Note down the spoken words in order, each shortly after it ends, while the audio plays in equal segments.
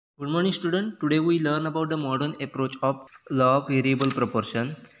Good morning student. Today we learn about the modern approach of law of variable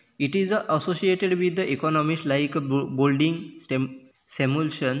proportion. It is associated with the economists like Boulding,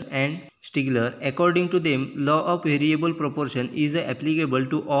 Samuelson and Stigler. According to them, law of variable proportion is applicable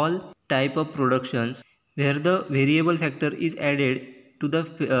to all type of productions where the variable factor is added to the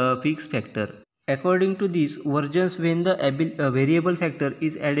fixed factor. According to these versions, when the variable factor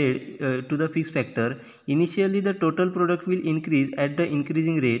is added to the fixed factor, initially the total product will increase at the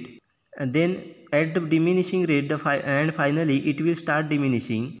increasing rate, and then at the diminishing rate, and finally it will start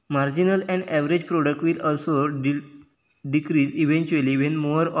diminishing. Marginal and average product will also decrease eventually when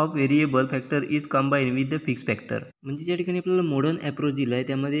more of variable factor is combined with the fixed factor. म्हणजे ज्या ठिकाणी आपल्याला modern approach दिला आहे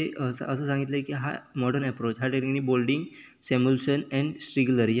त्यामध्ये असं सांगितलं आहे की हा मॉडर्न अप्रोच हा ठिकाणी बोल्डिंग, सॅम्युएल्सन अँड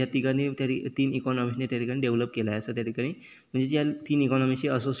स्ट्रिगलर या ठिकाणी तीन इकॉनॉमिस्टने त्या ठिकाणी डेव्हलप केला आहे असं त्या ठिकाणी म्हणजे या तीन इकॉनॉमिशी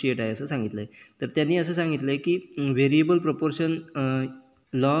असोसिएट आहे असं सांगितलं आहे. तर त्यांनी असं सांगितलं आहे की variable proportion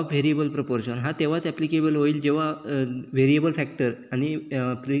law of variable proportion हा तेव्हाच ॲप्लिकेबल होईल जेव्हा व्हेरिएबल फॅक्टर आणि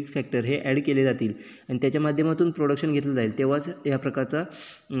फिक्स फॅक्टर हे ॲड केले जातील आणि त्याच्या माध्यमातून प्रोडक्शन घेतलं जाईल तेव्हाच या प्रकारचा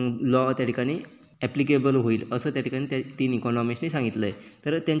लॉ त्या ठिकाणी ॲप्लिकेबल होईल असं त्या ठिकाणी त्या तीन इकॉनॉमिस्टने सांगितलं आहे.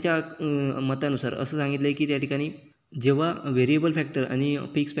 तर त्यांच्या मतानुसार असं सांगितलं आहे की त्या ठिकाणी जेव्हा व्हेरिएबल फॅक्टर आणि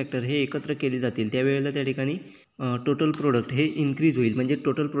फिक्स फॅक्टर हे एकत्र केले जातील त्यावेळेला त्या ठिकाणी टोटल प्रोडक्ट हे इन्क्रीज होईल. म्हणजे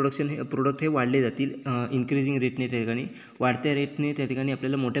टोटल प्रोडक्ट हे वाढले जातील इन्क्रीजिंग रेटने त्या ठिकाणी वाढत्या रेटने त्या ठिकाणी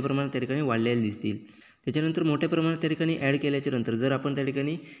आपल्याला मोठ्या प्रमाणात त्या ठिकाणी वाढलेले दिसतील. त्याच्यानंतर मोठ्या प्रमाणात त्या ठिकाणी ॲड केल्याच्या नंतर जर आपण त्या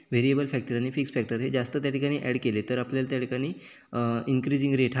ठिकाणी व्हेरिएबल फॅक्टर आणि फिक्स फॅक्टर हे जास्त त्या ठिकाणी ॲड केले तर आपल्याला त्या ठिकाणी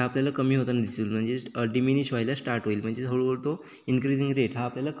इन्क्रीजिंग रेट हा आपल्याला कमी होताना दिसेल. म्हणजे डिमिनिश व्हायला स्टार्ट होईल. म्हणजे हळूहळू तो इन्क्रीजिंग रेट हा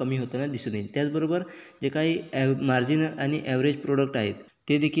आपल्याला कमी होताना दिसून येईल. त्याचबरोबर जे काही मार्जिनल आणि ॲव्हरेज प्रोडक्ट आहेत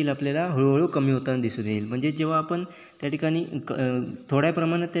ते देखील आपल्याला हळूहळू कमी होताना दिसून येईल. म्हणजे जेव्हा आपण त्या ठिकाणी थोड्या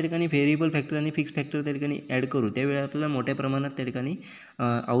प्रमाणात त्या ठिकाणी व्हेरिएबल फॅक्टर आणि फिक्स फॅक्टर त्या ठिकाणी ॲड करू त्यावेळी आपल्याला मोठ्या प्रमाणात त्या ठिकाणी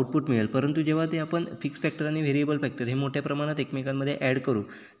आउटपुट मिळेल. परंतु जेव्हा ते आपण फिक्स फॅक्टर आणि व्हेरिएबल फॅक्टर हे मोठ्या प्रमाणात एकमेकांमध्ये ॲड करू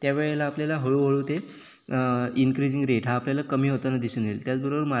त्यावेळेला आपल्याला हळूहळू ते इन्क्रीजिंग रेट हा आपल्याला कमी होताना दिसून येईल.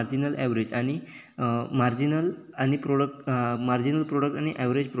 त्याचबरोबर मार्जिनल ॲव्हरेज आणि मार्जिनल प्रोडक्ट आणि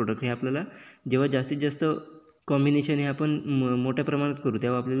ॲव्हरेज प्रोडक्ट हे आपल्याला जेव्हा जास्तीत जास्त कॉम्बिनेशन हे आपण मोठ्या प्रमाणात करू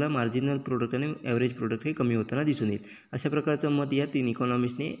तेव्हा आपल्याला मार्जिनल प्रोडक्ट आणि ॲव्हरेज प्रोडक्ट हे कमी होताना दिसून येईल. अशा प्रकारचं मत या तीन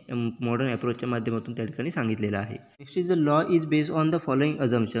इकॉनॉमिस्टने मॉडर्न अप्रोचच्या माध्यमातून त्या ठिकाणी सांगितलेलं आहे. Next is the law is based on the following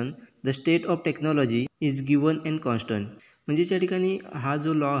assumption. The state of technology is given and constant. म्हणजे त्या ठिकाणी हा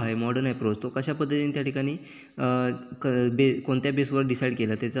जो लॉ आहे मॉडर्न अप्रोच तो कशा पद्धतीने त्या ठिकाणी कोणत्या बेसवर डिसाईड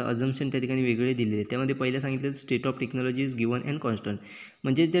केला त्याचं अझम्पशन त्या ठिकाणी वेगळे दिलेले आहे. त्यामध्ये पहिलं सांगितलं state of technology is given and constant.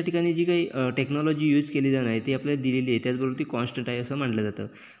 म्हणजे त्या ठिकाणी जी काही टेक्नॉलॉजी यूज केली जाणार आहे ती आपल्याला दिलेली आहे त्याचबरोबर ती कॉन्स्टंट आहे असं मानलं जातं.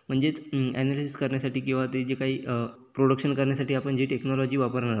 म्हणजेच ॲनालिसिस करण्यासाठी किंवा ते जे काही प्रोडक्शन करण्यासाठी आपण जी टेक्नॉलॉजी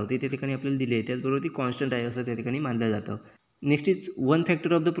वापरणार आहोत ती त्या ठिकाणी आपल्याला दिली आहे त्याचबरोबर ती कॉन्स्टंट आहे असं त्या ठिकाणी मानलं जातं. Next is one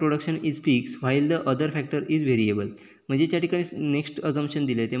factor of the production is fix while the other factor is variable. म्हणजे त्या ठिकाणी नेक्स्ट अझम्पशन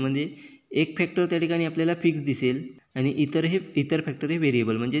दिलं आहे ते म्हणजे एक फॅक्टर त्या ठिकाणी आपल्याला फिक्स दिसेल आणि इतर फॅक्टर हे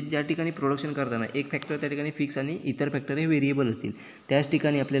व्हेरिएबल. म्हणजे ज्या ठिकाणी प्रोडक्शन करताना एक फॅक्टर त्या ठिकाणी फिक्स आणि इतर फॅक्टर हे व्हेरिएबल असतील त्याच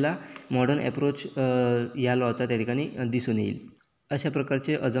ठिकाणी आपल्याला मॉडर्न अप्रोच या लॉचा त्या ठिकाणी दिसून येईल. अशा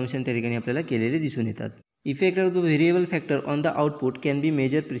प्रकारचे अझम्पशन त्या ठिकाणी आपल्याला केलेले दिसून येतात. Effect of the variable factor on the output can be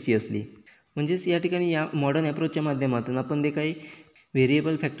major प्रिसियसली. म्हणजेच या ठिकाणी या मॉडर्न अप्रोचच्या माध्यमातून आपण जे काही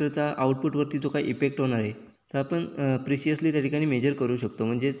व्हेरिएबल फॅक्टरचा आउटपुटवरती जो काही इफेक्ट होणार आहे तर आपण प्रिसियसली त्या ठिकाणी मेजर करू शकतो.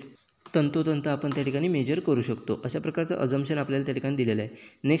 म्हणजेच तंतोतंत आपण त्या ठिकाणी मेजर करू शकतो. अशा प्रकारचं अझम्पशन आपल्याला त्या ठिकाणी दिलेलं आहे.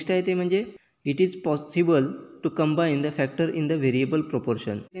 नेक्स्ट आहे ते म्हणजे it is possible to combine the factor in the variable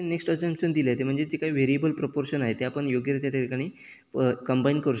proportion. Next assumption दिलं आहे ते म्हणजे जे काही व्हेरिएबल प्रपोर्शन आहे ते आपण योग्यरित्या त्या ठिकाणी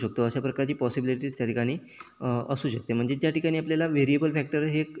कंबाईन करू शकतो. अशा प्रकारची पॉसिबिलिटीज त्या ठिकाणी असू शकते. म्हणजे ज्या ठिकाणी आपल्याला व्हेरिएबल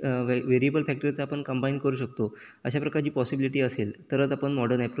फॅक्टरचं आपण कंबाईन करू शकतो अशा प्रकारची पॉसिबिलिटी असेल तरच आपण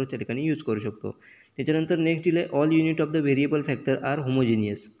मॉडर्न अप्रोच त्या ठिकाणी यूज करू शकतो. त्याच्यानंतर नेक्स्ट दिलं आहे all unit of the variable factor R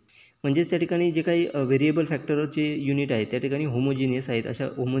homogeneous. म्हणजेच त्या ठिकाणी जे काही व्हेरिएबल फॅक्टरचे युनिट आहेत त्या ठिकाणी होमोजिनियस आहेत. अशा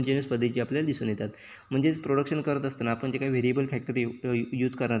होमोजिनियस पद्धतीचे आपल्याला दिसून येतात. म्हणजेच प्रोडक्शन करत असताना आपण जे काही व्हेरिएबल फॅक्टर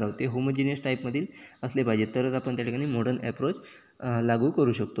यूज करणार आहोत ते होमोजिनियस टाईपमधील असले पाहिजेत तरच आपण त्या ठिकाणी मॉडर्न अप्रोच लागू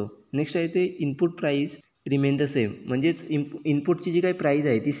करू शकतो. नेक्स्ट आहे ते input price remain the same. म्हणजेच इनपुटची जी काही प्राईज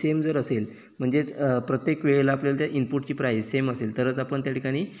आहे ती सेम जर असेल म्हणजेच प्रत्येक वेळेला आपल्याला त्या इनपुटची प्राईस सेम असेल तरच आपण त्या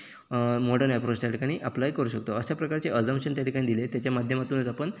ठिकाणी मॉडर्न अप्रोच त्या ठिकाणी अप्लाय करू शकतो. अशा प्रकारचे अझम्पशन त्या ठिकाणी दिले त्याच्या माध्यमातूनच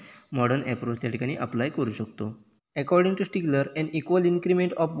आपण मॉडर्न अप्रोच त्या ठिकाणी अप्लाय करू शकतो. According to स्टिगलर an equal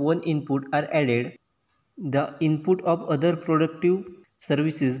increment of one input R added the input of other productive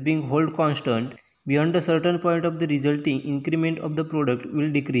services being hold constant beyond a certain point of the resulting increment of the product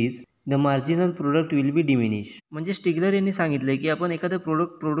will decrease the marginal product will be diminish. म्हणजे स्टिग्लर यांनी सांगितलं की आपण एखादं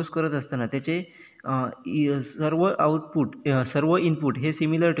product produce करत असताना त्याचे सर्व आउटपुट सर्व इनपुट हे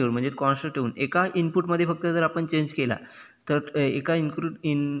सिमिलर ठेवून म्हणजे कॉन्स्टंट ठेवून एका इनपुटमध्ये फक्त जर आपण चेंज केला तर एका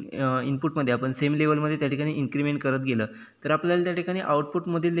इनपुटमध्ये आपण सेम लेवलमध्ये त्या ठिकाणी इन्क्रीमेंट करत गेलं तर आपल्याला त्या ठिकाणी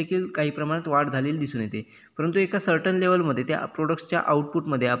आउटपुटमध्ये देखील काही प्रमाणात वाढ झालेली दिसून येते. परंतु एका सर्टन लेवलमध्ये त्या प्रोडक्ट्सच्या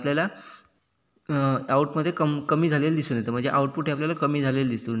आउटपुटमध्ये आपल्याला आउटमध्ये कमी झालेलं दिसून येतं. म्हणजे आउटपुट हे आपल्याला कमी झालेलं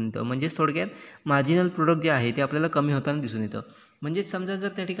दिसून येतं. म्हणजेच थोडक्यात मार्जिनल प्रोडक्ट जे आहे ते आपल्याला कमी होताना दिसून येतं. म्हणजेच समजा जर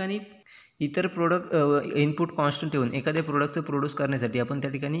त्या ठिकाणी इतर प्रोडक्ट इनपुट कॉन्स्टंट ठेवून एखाद्या प्रोडक्टचं प्रोड्यूस करण्यासाठी आपण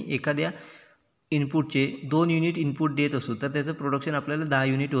त्या ठिकाणी एखाद्या इनपुटचे 2 युनिट इनपुट देत असू तर त्याचं प्रोडक्शन आपल्याला 10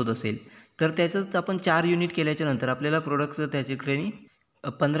 युनिट होत असेल तर त्याचंच आपण 4 युनिट केल्याच्या नंतर आपल्याला प्रोडक्टचं त्याच्याकडे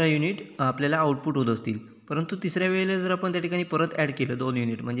 15 युनिट आपल्याला आउटपुट होत असतील. परंतु तिसऱ्या वेळेला जर आपण त्या ठिकाणी परत ॲड केलं 2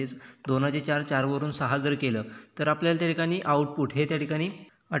 युनिट म्हणजेच 2चे 4 4वरून 6 जर केलं तर आपल्याला त्या ठिकाणी आउटपुट हे त्या ठिकाणी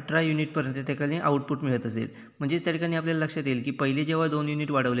 18 युनिटपर्यंत त्या ठिकाणी आउटपुट मिळत असेल. म्हणजेच त्या ठिकाणी आपल्याला लक्षात येईल की पहिले जेव्हा 2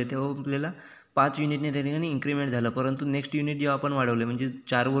 युनिट वाढवले तेव्हा आपल्याला 5 युनिटने त्या ठिकाणी इन्क्रीमेंट झालं. परंतु नेक्स्ट युनिट जेव्हा आपण वाढवले म्हणजे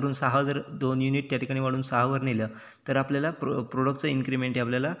 4वरून 6 जर 2 युनिट त्या ठिकाणी वाढून 6वर नेलं तर आपल्याला प्रोडक्टचं इन्क्रीमेंट हे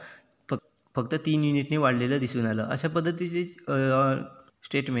आपल्याला फक्त 3 युनिटने वाढलेलं दिसून आलं. अशा पद्धतीचे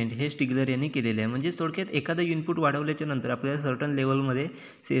स्टेटमेंट हे स्टिग्लर यांनी केलेले आहे. म्हणजेच थोडक्यात एखादं इनपुट वाढवल्याच्या नंतर आपल्याला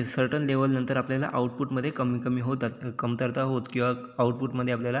सर्टन लेवलनंतर आपल्याला आउटपुटमध्ये कमी होतात कमतरता होत किंवा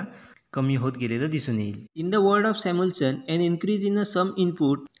आउटपुटमध्ये आपल्याला कमी होत गेलेलं दिसून येईल. In the word of सॅम्युएल्सन N increase in some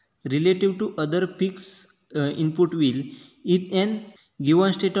input relative to other fix input will in an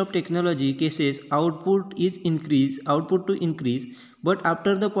given state of technology cases output to increase but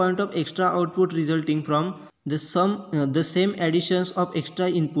after the point of extra output resulting from the same additions of extra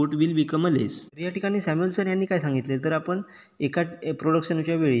input will become less. या ठिकाणी सॅम्युएल्सन यांनी काय सांगितले तर आपण एका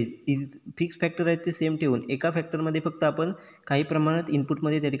प्रोडक्शनच्या वेळी fix factor आहेत ते सेम ठेवून एका फॅक्टरमध्ये फक्त आपण काही प्रमाणात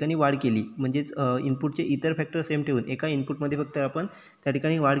इनपुटमध्ये त्या ठिकाणी वाढ केली म्हणजेच इनपुटचे इतर फॅक्टर सेम ठेवून एका इनपुटमध्ये फक्त आपण त्या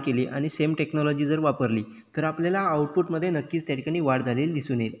ठिकाणी वाढ केली आणि सेम टेक्नॉलॉजी जर वापरली तर आपल्याला आउटपुटमध्ये नक्कीच त्या ठिकाणी वाढ झालेली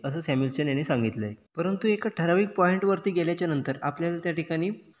दिसून येईल असं सॅम्युएल्सन यांनी सांगितलं आहे. परंतु एका ठराविक पॉईंटवरती गेल्याच्या नंतर आपल्याला त्या ठिकाणी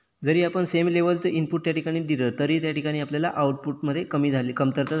जरी आपण सेम लेवलचं इनपुट त्या ठिकाणी दिलं तरी त्या ठिकाणी आपल्याला आउटपुटमध्ये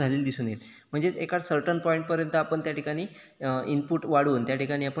कमतरता झालेली दिसून येईल. म्हणजेच एका सर्टन पॉईंटपर्यंत आपण त्या ठिकाणी इनपुट वाढवून त्या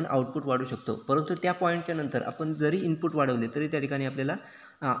ठिकाणी आपण आउटपुट वाढवू शकतो. परंतु त्या पॉईंटच्या नंतर आपण जरी इनपुट वाढवले तरी त्या ठिकाणी आपल्याला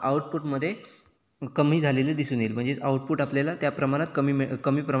आउटपुटमध्ये कमी झालेले दिसून येईल. म्हणजेच आउटपुट आपल्याला त्या प्रमाणात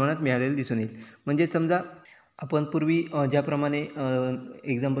कमी प्रमाणात मिळालेलं दिसून येईल. म्हणजे समजा आपण पूर्वी ज्याप्रमाणे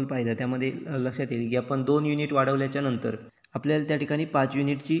एक्झाम्पल पाहिलं त्यामध्ये लक्षात येईल की आपण 2 युनिट वाढवल्याच्या नंतर आपल्याला त्या ठिकाणी 5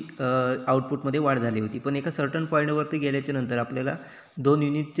 युनिटची आउटपुटमध्ये वाढ झाली होती. पण एका सर्टन पॉईंटवरती गेल्याच्या नंतर आपल्याला 2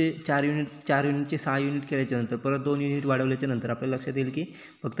 युनिटचे 4 युनिटचे 6 युनिट केल्याच्या नंतर परत 2 युनिट वाढवल्याच्या नंतर आपल्याला लक्षात येईल की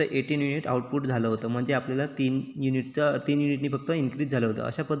फक्त 18 युनिट आउटपुट झालं होतं. म्हणजे आपल्याला 3 युनिटनी फक्त इन्क्रीज झालं होतं.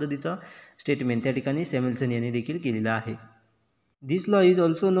 अशा पद्धतीचं स्टेटमेंट त्या ठिकाणी सॅम्युएल्सन यांनी देखील केलेलं आहे. This law is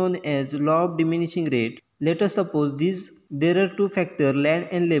also known as law of diminishing rate. Let us suppose there are two factors, land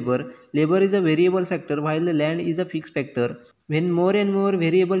and labor. Labor is a variable factor while the land is a fixed factor. When more and more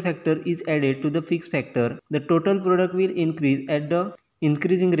variable factor is added to the fixed factor, the total product will increase at the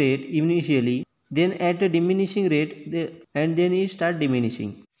increasing rate initially, then at a diminishing rate and then it start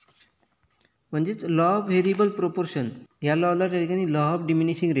diminishing. म्हणजेच law of variable proportion या लॉला त्या ठिकाणी law of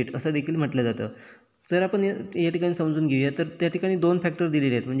diminishing rate असं देखील म्हटलं जातं. तर आपण या ठिकाणी समजून घेऊया. तर त्या ठिकाणी 2 फॅक्टर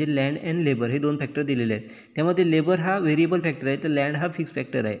दिलेले आहेत म्हणजे लँड अँड लेबर हे 2 फॅक्टर दिलेले आहेत. त्यामध्ये लेबर हा व्हेरिएबल फॅक्टर आहे तर लँड हा फिक्स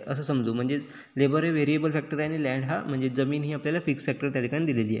फॅक्टर आहे असं समजू. म्हणजे लेबर हे व्हेरिएबल फॅक्टर आहे आणि लँड हा म्हणजे जमीन ही आपल्याला फिक्स फॅक्टर त्या ठिकाणी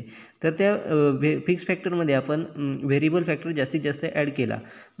दिलेली आहे. तर त्या फिक्स फॅक्टरमध्ये आपण व्हेरिएबल फॅक्टर जास्तीत जास्त ॲड केला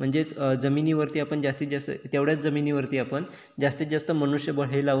म्हणजेच जमिनीवरती आपण तेवढ्याच जमिनीवरती आपण जास्तीत जास्त मनुष्यबळ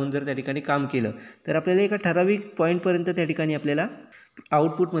हे लावून जर त्या ठिकाणी काम केलं तर आपल्याला एका ठराविक पॉईंटपर्यंत त्या ठिकाणी आपल्याला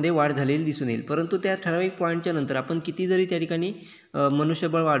आउटपुटमध्ये वाढ झालेली दिसून येईल. परंतु त्या ठराविक पॉईंटच्या नंतर आपण किती जरी त्या ठिकाणी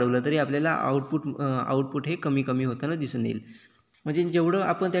मनुष्यबळ वाढवलं तरी आपल्याला आउटपुट हे कमी होताना दिसून येईल. म्हणजे जेवढं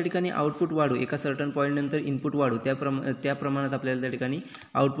आपण त्या ठिकाणी आउटपुट वाढू एका सर्टन पॉईंटनंतर इनपुट वाढू त्या प्रमाणात आपल्याला त्या ठिकाणी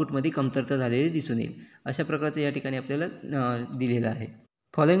आउटपुटमध्ये कमतरता झालेली दिसून येईल. अशा प्रकारचं या ठिकाणी आपल्याला दिलेलं आहे.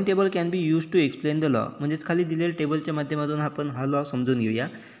 Following table can be use to explain the law. म्हणजेच खाली दिलेल्या टेबलच्या माध्यमातून आपण हा लॉ समजून घेऊया.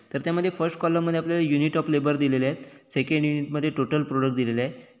 तर त्यामध्ये फर्स्ट कॉलममध्ये आपल्याला युनिट ऑफ लेबर दिलेले आहेत, सेकंड युनिटमध्ये टोटल प्रोडक्ट दिलेलं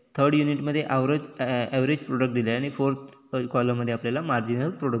आहे, थर्ड युनिटमध्ये ॲव्हरेज प्रोडक्ट दिले आहे आणि फोर्थ कॉलममध्ये आपल्याला मार्जिनल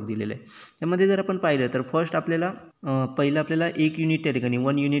प्रोडक्ट दिलेलं आहे. त्यामध्ये जर आपण पाहिलं तर फर्स्ट पहिलं आपल्याला 1 युनिट त्या ठिकाणी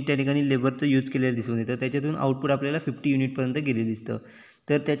 1 युनिट त्या ठिकाणी लेबरचं यूज केलेलं दिसून येतं. त्याच्यातून आउटपुट आपल्याला 50 युनिटपर्यंत गेले दिसतं.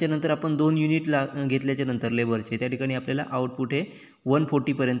 तर त्याच्यानंतर आपण 2 युनिट घेतल्याच्या नंतर लेबरचे त्या ठिकाणी आपल्याला आउटपुट हे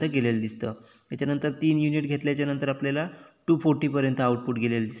 140पर्यंत गेलेलं दिसतं. त्याच्यानंतर 3 युनिट घेतल्याच्या नंतर आपल्याला 240पर्यंत आउटपुट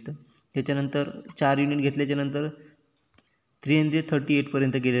गेलेलं दिसतं. त्याच्यानंतर 4 युनिट घेतल्याच्यानंतर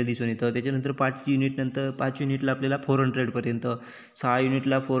 338पर्यंत गेलेलं दिसून येतं. त्याच्यानंतर 5 युनिटला आपल्याला 400पर्यंत, 6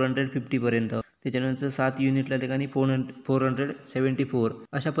 युनिटला 450पर्यंत, त्याच्यानंतर 7 युनिटला त्या ठिकाणी 474.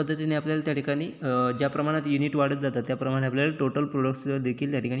 अशा पद्धतीने आपल्याला त्या ठिकाणी ज्या प्रमाणात युनिट वाढत जातात त्याप्रमाणे आपल्याला टोटल प्रोडक्ट्स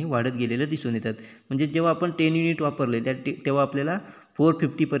देखील त्या ठिकाणी वाढत गेलेलं दिसून येतात. म्हणजे जेव्हा आपण 10 युनिट वापरले तेव्हा आपल्याला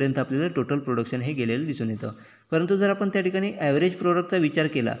 450पर्यंत आपल्याला टोटल प्रोडक्शन हे गेलेलं दिसून येतं. परंतु जर आपण त्या ठिकाणी ॲव्हरेज प्रोडक्टचा विचार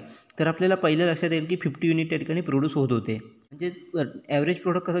केला तर आपल्याला पहिलं लक्षात येईल की 50 युनिट त्या ठिकाणी प्रोड्यूस होत होते. म्हणजेच ॲव्हरेज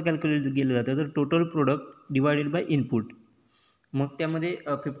प्रोडक्ट कसं कॅल्क्युलेट केलं जातं तर total product divided by input. मग त्यामध्ये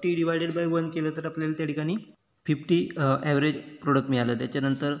 50 डिवायडेड बाय 1 केलं तर आपल्याला त्या ठिकाणी 50 ॲव्हरेज प्रोडक्ट मिळालं.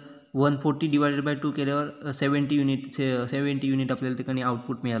 त्याच्यानंतर 140 डिवायडेड बाय 2 केल्यावर 70 युनिट आपल्याला ठिकाणी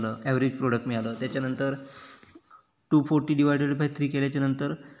आउटपुट मिळालं, ॲव्हरेज प्रोडक्ट मिळालं. त्याच्यानंतर 240 डिवायडेड बाय 3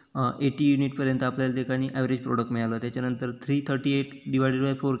 केल्याच्यानंतर 80 युनिटपर्यंत आपल्याला ठिकाणी ॲव्हरेज प्रोडक्ट मिळालं. त्याच्यानंतर 338 डिवायडेड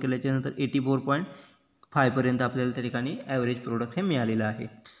बाय 4 केल्याच्यानंतर 84.5पर्यंत आपल्याला त्या ठिकाणी ॲव्हरेज प्रोडक्ट हे मिळालेलं आहे.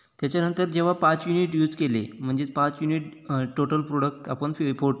 त्याच्यानंतर जेव्हा 5 युनिट यूज केले म्हणजेच 5 युनिट टोटल प्रोडक्ट आपण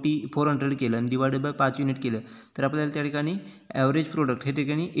 400 केलं आणि डिवायडेड बाय 5 युनिट केलं तर आपल्याला त्या ठिकाणी ॲव्हरेज प्रोडक्ट हे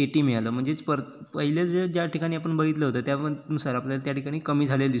ठिकाणी 80 मिळालं. म्हणजेच पहिले ज्या ठिकाणी आपण बघितलं होतं त्यानुसार आपल्याला त्या ठिकाणी कमी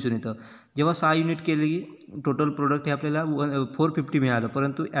झालेलं दिसून येतं. जेव्हा 6 युनिट केले की टोटल प्रोडक्ट हे आपल्याला 450 मिळालं,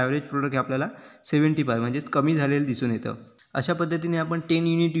 परंतु ॲव्हरेज प्रोडक्ट हे आपल्याला 75 म्हणजेच कमी झालेलं दिसून येतं. अशा पद्धतीने आपण 10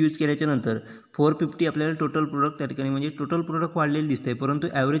 युनिट यूज केल्याच्यानंतर 450 आपल्याला टोटल प्रोडक्ट त्या ठिकाणी म्हणजे टोटल प्रोडक्ट वाढलेलं दिसतंय, परंतु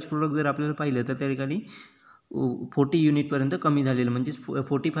ॲव्हरेज प्रोडक्ट जर आपल्याला पाहिलं तर त्या ठिकाणी 40 युनिटपर्यंत कमी झालेलं म्हणजेच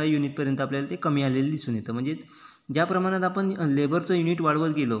 45 युनिटपर्यंत आपल्याला ते कमी आलेलं दिसून येतं. म्हणजेच ज्या प्रमाणात आपण लेबरचं युनिट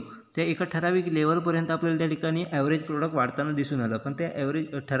वाढवत गेलो त्या एका ठराविक लेवलपर्यंत आपल्याला त्या ठिकाणी ॲव्हरेज प्रोडक्ट वाढताना दिसून आलं, पण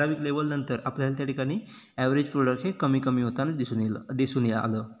त्या ठराविक लेवलनंतर आपल्याला त्या ठिकाणी ॲव्हरेज प्रोडक्ट हे कमी होताना दिसून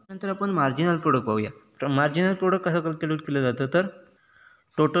आलं. नंतर आपण मार्जिनल प्रोडक्ट पाहूया. तर मार्जिनल प्रोडक्ट कसं कॅल्क्युलेट केलं जातं तर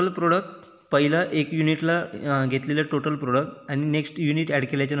टोटल प्रोडक्ट पहिला एक युनिटला घेतलेलं टोटल प्रोडक्ट आणि नेक्स्ट युनिट ॲड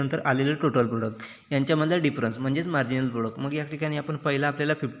केल्याच्यानंतर आलेलं टोटल प्रोडक्ट यांच्यामधला डिफरन्स म्हणजेच मार्जिनल प्रोडक्ट. मग या ठिकाणी आपण पहिला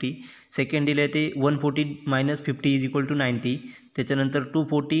आपल्याला 50, सेकंड दिलं आहे ते 140 - 50 = 90, त्याच्यानंतर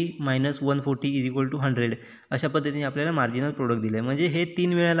 240 - 140 = 100. अशा पद्धतीने आपल्याला मार्जिनल प्रोडक्ट दिलं आहे. म्हणजे हे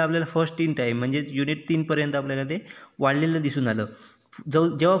 3 वेळेला आपल्याला फर्स्ट 3 टाईम म्हणजेच युनिट 3पर्यंत आपल्याला ते वाढलेलं दिसून आलं.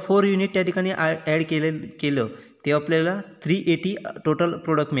 जेव्हा 4 युनिट त्या ठिकाणी ॲड केलं तेव्हा आपल्याला 380 टोटल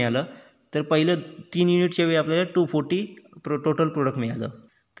प्रोडक्ट मिळालं. तर पहिलं 3 युनिटच्या वेळी आपल्याला 240 टोटल प्रोडक्ट मिळालं.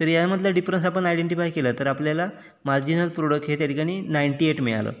 तर यामधला डिफरन्स आपण आयडेंटिफाय केला तर आपल्याला मार्जिनल प्रोडक्ट हे त्या ठिकाणी 98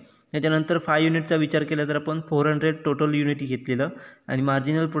 मिळालं. त्याच्यानंतर 5 युनिटचा विचार केला तर आपण 400 टोटल युनिट घेतलेलं आणि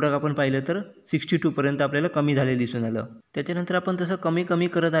मार्जिनल प्रोडक्ट आपण पाहिलं तर 62पर्यंत आपल्याला कमी झालेलं दिसून आलं. त्याच्यानंतर आपण तसं कमी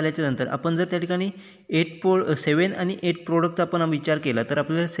करत आल्याच्यानंतर आपण जर त्या ठिकाणी 7 आणि 8 प्रोडक्टचा आपण विचार केला तर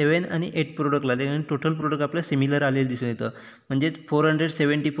आपल्याला 7 आणि 8 प्रोडक्टला त्याच्याने टोटल प्रोडक्ट आपल्याला सिमिलर आलेलं दिसून येतं. म्हणजेच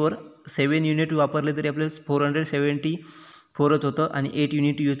 474 7 युनिट वापरले तरी आपल्याला 474च होतं आणि 8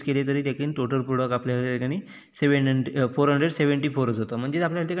 युनिट यूज केले तरी त्याच्याने टोटल प्रोडक्ट आपल्याला त्या ठिकाणी 474च होतं. म्हणजेच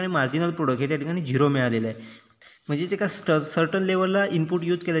आपल्याला त्या ठिकाणी मार्जिनल प्रोडक्ट हे त्या ठिकाणी 0 मिळालेलं आहे. म्हणजे एका सर्टन लेवलला इनपुट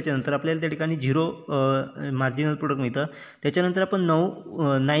यूज केल्याच्यानंतर आपल्याला त्या ठिकाणी 0 मार्जिनल प्रोडक्ट मिळतं. त्याच्यानंतर आपण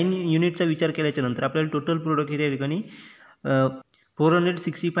 9 युनिटचा विचार केल्याच्यानंतर आपल्याला टोटल प्रोडक्ट हे त्या ठिकाणी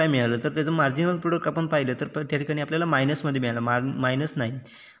 465 मिळालं. तर त्याचं मार्जिनल प्रोडक्ट आपण पाहिलं तर त्या ठिकाणी आपल्याला मायनसमध्ये मिळालं, -9.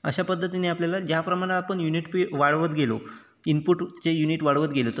 अशा पद्धतीने आपल्याला ज्या प्रमाणात आपण युनिट वाढवत गेलो, इनपुटचे युनिट वाढवत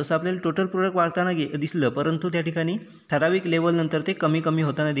गेलो तसं आपल्याला टोटल प्रोडक्ट वाढताना दिसलं, परंतु त्या ठिकाणी ठराविक लेवलनंतर ते कमी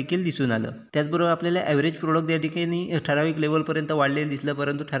होताना देखील दिसून आलं. त्याचबरोबर आपल्याला ॲव्हरेज प्रोडक्ट त्या ठिकाणी ठराविक लेवलपर्यंत वाढलेलं दिसलं,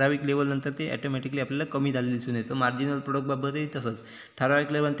 परंतु ठराविक लेवलनंतर ते ॲटोमॅटिकली आपल्याला कमी झालेलं दिसून येतं. मार्जिनल प्रोडक्टबाबतही तसंच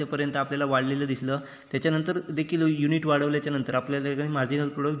ठराविक लेवलपर्यंत आपल्याला वाढलेलं दिसलं, त्याच्यानंतर देखील युनिट वाढवल्याच्यानंतर आपल्याला त्या ठिकाणी मार्जिनल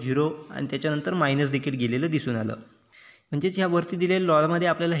प्रोडक्ट 0 आणि त्याच्यानंतर मायनस देखील गेलेलं दिसून आलं. म्हणजेच ह्या वरती दिलेल्या लॉमध्ये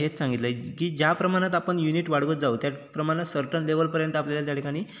आपल्याला हेच सांगितलं आहे की ज्या प्रमाणात आपण युनिट वाढवत जाऊ त्या प्रमाणात सर्टन लेवलपर्यंत आपल्याला त्या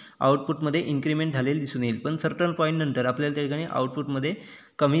ठिकाणी आउटपुटमध्ये इन्क्रीमेंट झालेलं दिसून येईल, पण सर्टन पॉईंटनंतर आपल्याला त्या ठिकाणी आउटपुटमध्ये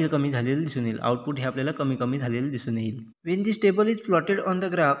कमी झालेलं दिसून येईल. आउटपुट हे आपल्याला कमी झालेलं दिसून येईल. When this table is plotted on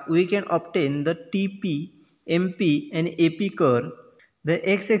the graph, we can obtain the TP, MP and AP curve. The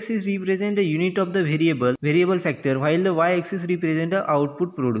x-axis represents the unit of the variable factor, while the y-axis represents the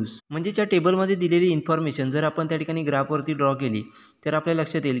output produced. म्हणजे त्या टेबलमध्ये दिलेली information जर आपण त्या ठिकाणी ग्राफवरती draw केली तर आपल्याला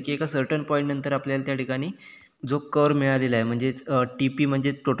लक्षात येईल की एका सर्टन पॉईंट नंतर आपल्याला त्या ठिकाणी जो कर्व मिळालेला आहे म्हणजेच TP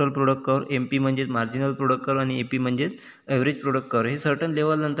म्हणजे टोटल प्रोडक्ट कर्व, MP म्हणजे मार्जिनल प्रोडक्ट कर्व आणि AP म्हणजे ॲव्हरेज प्रोडक्ट कर्व, हे सर्टन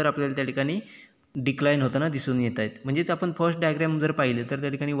लेवलनंतर आपल्याला त्या ठिकाणी डिक्लाइन होताना दिसून येत आहेत. म्हणजेच आपण फर्स्ट डायग्राम जर पाहिले तर त्या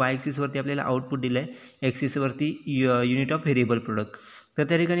ठिकाणी वाय ॲक्सिसवरती आपल्याला आउटपुट दिलं आहे, ॲक्सिसवरती युनिट ऑफ व्हेरिएबल प्रोडक्ट. तर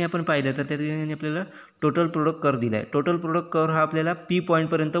त्या ठिकाणी आपण पाहिलं तर त्या ठिकाणी आपल्याला टोटल प्रोडक्ट कर्व दिला आहे. टोटल प्रोडक्ट कर्व हा आपल्याला P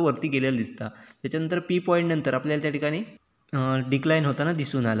पॉईंटपर्यंत वरती गेलेला दिसता. त्याच्यानंतर P पॉईंटनंतर आपल्याला त्या ठिकाणी डिक्लाइन होताना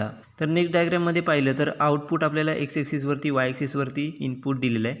दिसून आला. तर नेक्स्ट डायग्राममध्ये पाहिलं तर आउटपुट आपल्याला एक्स ॲक्सिसवरती वाय ॲक्सिसवरती इनपुट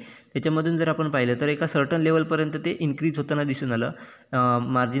दिलेलं आहे. त्याच्यामधून जर आपण पाहिलं तर एका सर्टन लेवलपर्यंत ते इन्क्रीज होताना दिसून आलं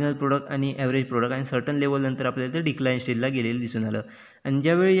मार्जिनल प्रोडक्ट आणि ॲव्हरेज प्रोडक्ट, आणि सर्टन लेवलनंतर आपल्याला ते डिक्लाइन स्टेजला गेलेलं दिसून आलं. आणि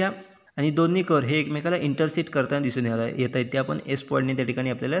ज्यावेळी या आणि दोन्ही कर्व हे एकमेकाला इंटरसेक्ट करताना दिसून येत आहेत, ते आपण एस पॉईंटने त्या ठिकाणी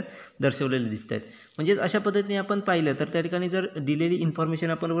आपल्याला दर्शवलेले दिसत आहेत. म्हणजेच अशा पद्धतीने आपण पाहिलं तर त्या ठिकाणी जर दिलेली इन्फॉर्मेशन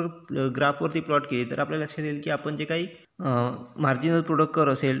आपण ग्राफवरती प्लॉट केली तर आपल्या लक्षात येईल की आपण जे काही मार्जिनल प्रोडक्ट कर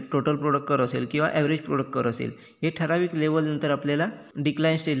असेल, टोटल प्रोडक्ट कर असेल किंवा ॲव्हरेज प्रोडक्ट कर असेल, हे ठराविक लेवलनंतर आपल्याला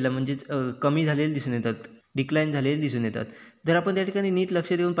डिक्लाइन स्टेजला म्हणजेच कमी झालेले दिसून येतात, डिक्लाइन झालेले दिसून येतात. जर आपण त्या ठिकाणी नीट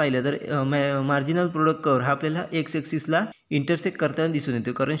लक्ष देऊन पाहिलं तर मार्जिनल प्रोडक्ट कर्व हा आपल्याला एक्स ॲक्सिसला इंटरसेक्ट करताना दिसून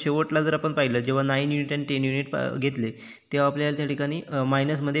येतो. कारण शेवटला जर आपण पाहिलं जेव्हा 9 युनिट आणि 10 युनिट घेतले तेव्हा आपल्याला त्या ठिकाणी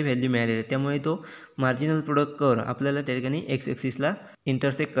मायनसमध्ये व्हॅल्यू मिळालेली आहे. त्यामुळे तो मार्जिनल प्रोडक्ट कर्व आपल्याला त्या ठिकाणी एक्स ॲक्सिसला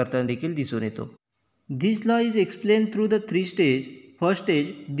इंटरसेक्ट करताना देखील दिसून येतो. This law is explained through the 3 stage. First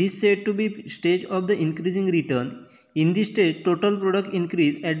stage, this said to be stage of the increasing return. In this stage, total product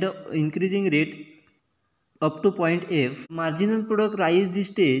increase at the increasing rate up to point F. Marginal product rise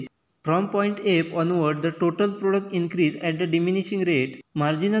this stage. From point F onward, the total product increase at the diminishing rate.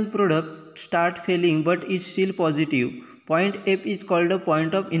 Marginal product start failing but is still positive. Point F is called a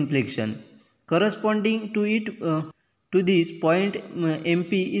point of inflection. Corresponding to it, to this point,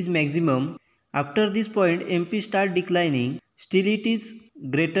 MP is maximum. After this point, MP start declining. Still, it is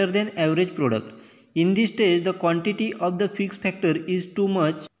greater than average product. In this stage, the quantity of the fixed factor is too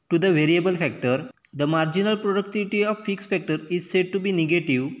much to the variable factor. The marginal productivity of fixed factor is said to be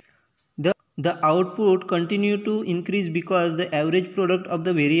negative. The output continue to increase because the average product of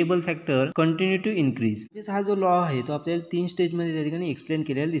the variable factor continue to increase. हा जो law आहे तो आपल्याला 3 स्टेजमध्ये त्या ठिकाणी explain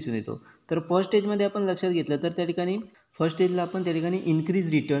केलेला दिसून येतो. तर फर्स्ट स्टेजमध्ये आपण लक्षात घेतलं तर त्या ठिकाणी फर्स्ट स्टेजला आपण त्या ठिकाणी इन्क्रीज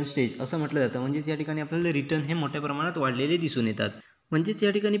रिटर्न स्टेज असं म्हटलं जातं. म्हणजेच या ठिकाणी आपल्याला रिटर्न हे मोठ्या प्रमाणात वाढलेले दिसून येतात. म्हणजेच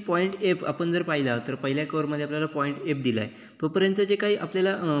या ठिकाणी पॉईंट एफ आपण जर पाहिला तर पहिल्या कर्वमध्ये आपल्याला पॉईंट एफ दिला आहे. तोपर्यंत जे काही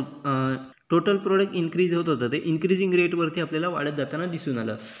आपल्याला टोटल प्रोडक्ट इन्क्रीज होत होतं ते इन्क्रीजिंग रेटवरती आपल्याला वाढत जाताना दिसून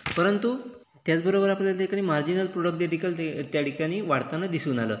आलं. परंतु त्याचबरोबर आपल्याला त्या ठिकाणी मार्जिनल प्रोडक्ट देखील त्या ठिकाणी वाढताना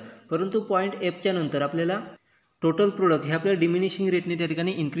दिसून आलं. परंतु पॉईंट एफच्या नंतर आपल्याला टोटल प्रोडक्ट हे आपल्याला डिमिनिशिंग रेटने त्या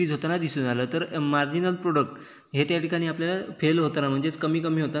ठिकाणी इन्क्रीज होताना दिसून आलं. तर मार्जिनल प्रोडक्ट हे त्या ठिकाणी आपल्याला फेल होताना म्हणजेच कमी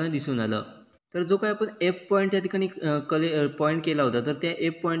कमी होताना दिसून आलं. तर जो काय आपण एफ पॉईंट त्या ठिकाणी पॉईंट केला होता तर त्या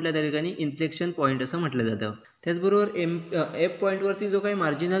एफ पॉईंटला त्या ठिकाणी इन्फ्लेक्शन पॉईंट असं म्हटलं जातं. त्याचबरोबर एफ पॉईंटवरती जो काही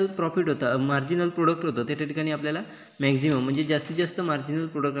मार्जिनल प्रॉफिट होता, मार्जिनल प्रोडक्ट होतं त्या ठिकाणी आपल्याला मॅक्झिमम म्हणजे जास्तीत जास्त मार्जिनल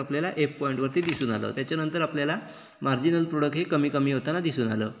प्रोडक्ट आपल्याला एफ पॉईंटवरती दिसून आलं. त्याच्यानंतर आपल्याला मार्जिनल प्रोडक्ट हे कमी कमी होताना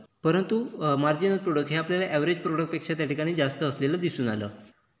दिसून आलं. परंतु मार्जिनल प्रोडक्ट हे आपल्याला ॲव्हरेज प्रोडक्टपेक्षा त्या ठिकाणी जास्त असलेलं दिसून आलं.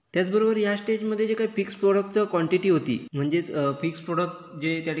 त्याचबरोबर या स्टेजमध्ये जे काही फिक्स प्रोडक्टचं क्वांटिटी होती म्हणजेच फिक्स प्रोडक्ट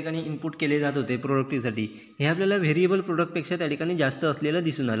जे त्या ठिकाणी इनपुट केले जात होते प्रोडक्टिव्हिटीसाठी हे आपल्याला व्हेरिएबल प्रोडक्टपेक्षा त्या ठिकाणी जास्त असलेलं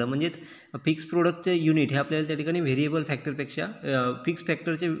दिसून आलं. म्हणजेच फिक्स प्रोडक्टचे युनिट हे आपल्याला त्या ठिकाणी व्हेरिएबल फॅक्टरपेक्षा फिक्स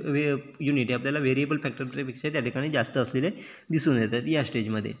फॅक्टरचे युनिट हे आपल्याला व्हेरिएबल फॅक्टरपेक्षा त्या ठिकाणी जास्त असलेले दिसून येतात या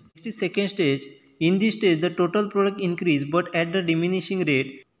स्टेजमध्ये. Next is second stage. In this stage the total product increase but at the diminishing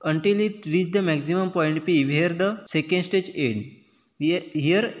rate until it reach the maximum point P where the second stage end.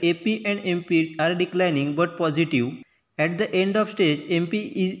 Here AP and MP are declining but positive. At the end of stage MP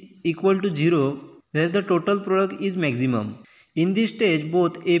is equal to 0 where the total product is maximum. In this stage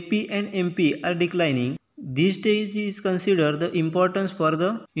both AP and MP are declining. This stage is considered the important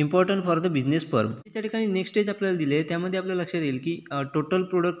for the business firm. त्या ठिकाणी next stage आपल्याला दिले त्यामध्ये आपल्याला लक्षात येईल की total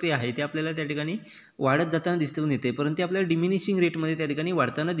product जे आहे ते आपल्याला त्या ठिकाणी वाढत जाताना दिसून येते, परंतु ते आपल्याला डिमिनिशिंग रेटमध्ये त्या ठिकाणी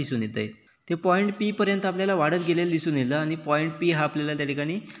वाढताना दिसून येत आहे. ते पॉईंट पी पर्यंत आपल्याला वाढत गेलेलं दिसून येतं आणि पॉईंट पी हा आपल्याला त्या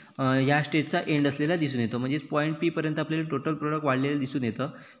ठिकाणी या स्टेजचा एंड असलेला दिसून येतो. म्हणजेच पॉईंट पी पर्यंत आपल्याला टोटल प्रोडक्ट वाढलेलं दिसून येतं.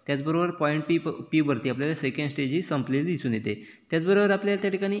 त्याचबरोबर पॉईंट पी वरती आपल्याला सेकंड स्टेज ही संपलेली दिसून येते. त्याचबरोबर आपल्याला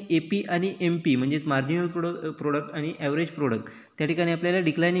त्या ठिकाणी एपी आणि एमपी म्हणजेच मार्जिनल प्रोडक्ट आणि ॲव्हरेज प्रोडक्ट त्या ठिकाणी आपल्याला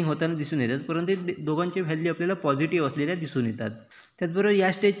डिक्लायनिंग होताना दिसून येतात, परंतु दोघांचे व्हॅल्यू आपल्याला पॉझिटिव्ह असलेल्या दिसून येतात. त्याचबरोबर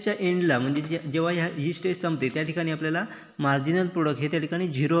या स्टेजच्या एंडला म्हणजे जेव्हा ही स्टेज संपते त्या ठिकाणी आपल्याला मार्जिनल प्रोडक्ट हे त्या ठिकाणी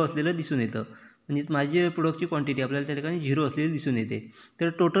 0 असलेलं दिसून येतं. म्हणजेच मार्जिनल प्रोडक्टची क्वांटिटी आपल्याला त्या ठिकाणी 0 असलेली दिसून येते. तर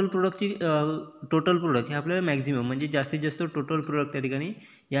टोटल प्रोडक्ट हे आपल्याला मॅक्झिमम म्हणजे जास्तीत जास्त टोटल प्रोडक्ट त्या ठिकाणी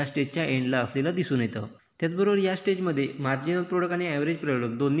या स्टेजच्या एंडला असलेलं दिसून येतं. त्याचबरोबर या स्टेजमध्ये मार्जिनल प्रोडक्ट आणि ॲव्हरेज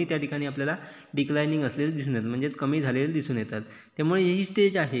प्रोडक्ट दोन्ही त्या ठिकाणी आपल्याला डिक्लायनिंग असलेले दिसून येतात, म्हणजेच कमी झालेले दिसून येतात. त्यामुळे ही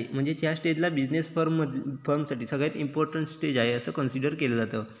स्टेज आहे म्हणजेच या स्टेजला बिझनेस फर्मसाठी सगळ्यात इम्पॉर्टंट स्टेज आहे असं कन्सिडर केलं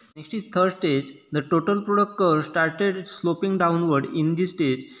जातं. Next is third stage. The total product curve started sloping downward. In this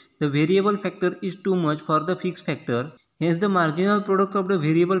stage the variable factor is too much for the fixed factor, hence the marginal product of the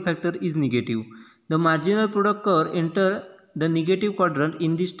variable factor is negative. The marginal product curve enter the negative quadrant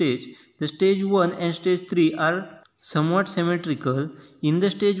in this stage. The stage 1 and stage 3 are somewhat symmetrical. In the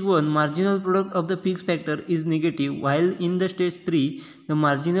stage 1, marginal product of the fixed factor is negative, while in the stage 3, the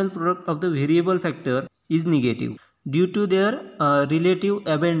marginal product of the variable factor is negative due to their relative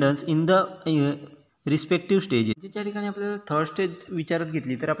abundance in the respective stage. ज्या ठिकाणी आपल्याला third stage विचारात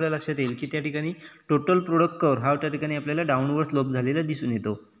घेतली तर आपल्याला लक्षात येईल की त्या ठिकाणी टोटल प्रोडक्ट कर्व हा त्या ठिकाणी आपल्याला डाऊनवर्ड स्लोप झालेला दिसून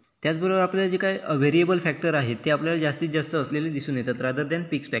येतो. त्याचबरोबर आपल्याला जे काय व्हेरिएबल फॅक्टर आहेत ते आपल्याला जास्तीत जास्त असलेले दिसून येतात रादर दॅन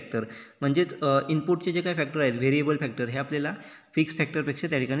फिक्स फॅक्टर. म्हणजेच इनपुटचे जे काही फॅक्टर आहेत व्हेरिएबल फॅक्टर हे आपल्याला फिक्स फॅक्टरपेक्षा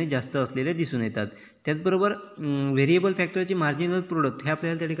त्या ठिकाणी जास्त असलेले दिसून येतात. त्याचबरोबर व्हेरिएबल फॅक्टरचे मार्जिनल प्रोडक्ट हे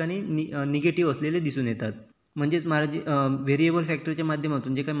आपल्याला त्या ठिकाणी निगेटिव्ह असलेले दिसून येतात. म्हणजेच व्हेरिएबल फॅक्टरच्या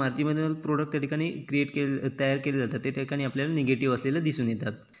माध्यमातून जे काही मार्जिनल प्रोडक्ट त्या ठिकाणी तयार केले जातात ते त्या ठिकाणी आपल्याला निगेटिव्ह असलेलं दिसून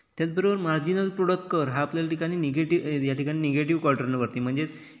येतात. त्याचबरोबर मार्जिनल प्रोडक्ट कर हा आपल्याला ठिकाणी या ठिकाणी निगेटिव्ह क्वाड्रंटवरती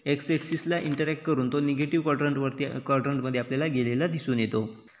म्हणजेच एक्स एक्सिसला इंटरॅक्ट करून तो निगेटिव्ह क्वाड्रंटमध्ये आपल्याला गेलेला दिसून येतो.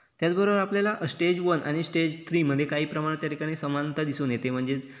 त्याचबरोबर आपल्याला स्टेज 1 आणि स्टेज 3मध्ये काही प्रमाणात त्या ठिकाणी समानता दिसून येते.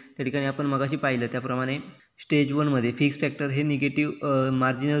 म्हणजेच त्या ठिकाणी आपण मगाशी पाहिलं त्याप्रमाणे स्टेज 1मध्ये फिक्स फॅक्टर हे निगेटिव्ह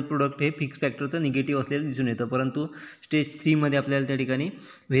मार्जिनल प्रोडक्ट हे फिक्स फॅक्टरचं निगेटिव्ह असलेलं दिसून येतं, परंतु स्टेज 3मध्ये आपल्याला त्या ठिकाणी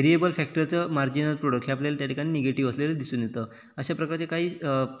व्हेरिएबल फॅक्टरचं मार्जिनल प्रोडक्ट हे आपल्याला त्या ठिकाणी निगेटिव्ह असलेलं दिसून येतं. अशा प्रकारचे काही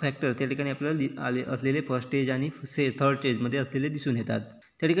फॅक्टर त्या ठिकाणी आपल्याला असलेले फर्स्ट स्टेज आणि थर्ड स्टेजमध्ये असलेले दिसून येतात.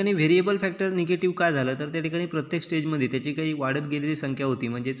 त्या ठिकाणी व्हेरिएबल फॅक्टर निगेटिव्ह काय झालं तर त्या ठिकाणी प्रत्येक स्टेजमध्ये त्याची काही वाढत गेलेली संख्या होती.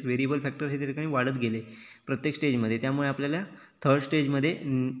 म्हणजेच व्हेरिएबल फॅक्टर हे त्या ठिकाणी वाढत गेले प्रत्येक स्टेजमध्ये. त्यामुळे आपल्याला थर्ड स्टेजमध्ये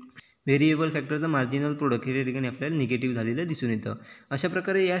व्हेरिएबल फॅक्टरचं मार्जिनल प्रोडक्ट हे त्या ठिकाणी आपल्याला निगेटिव्ह झालेलं दिसून येतं. अशा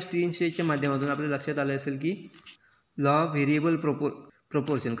प्रकारे या 3 स्टेजच्या माध्यमातून आपल्या लक्षात आलं असेल की लॉ ऑफ व्हेरिएबल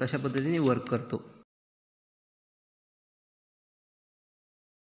प्रपोर्शन कशा पद्धतीने वर्क करतो.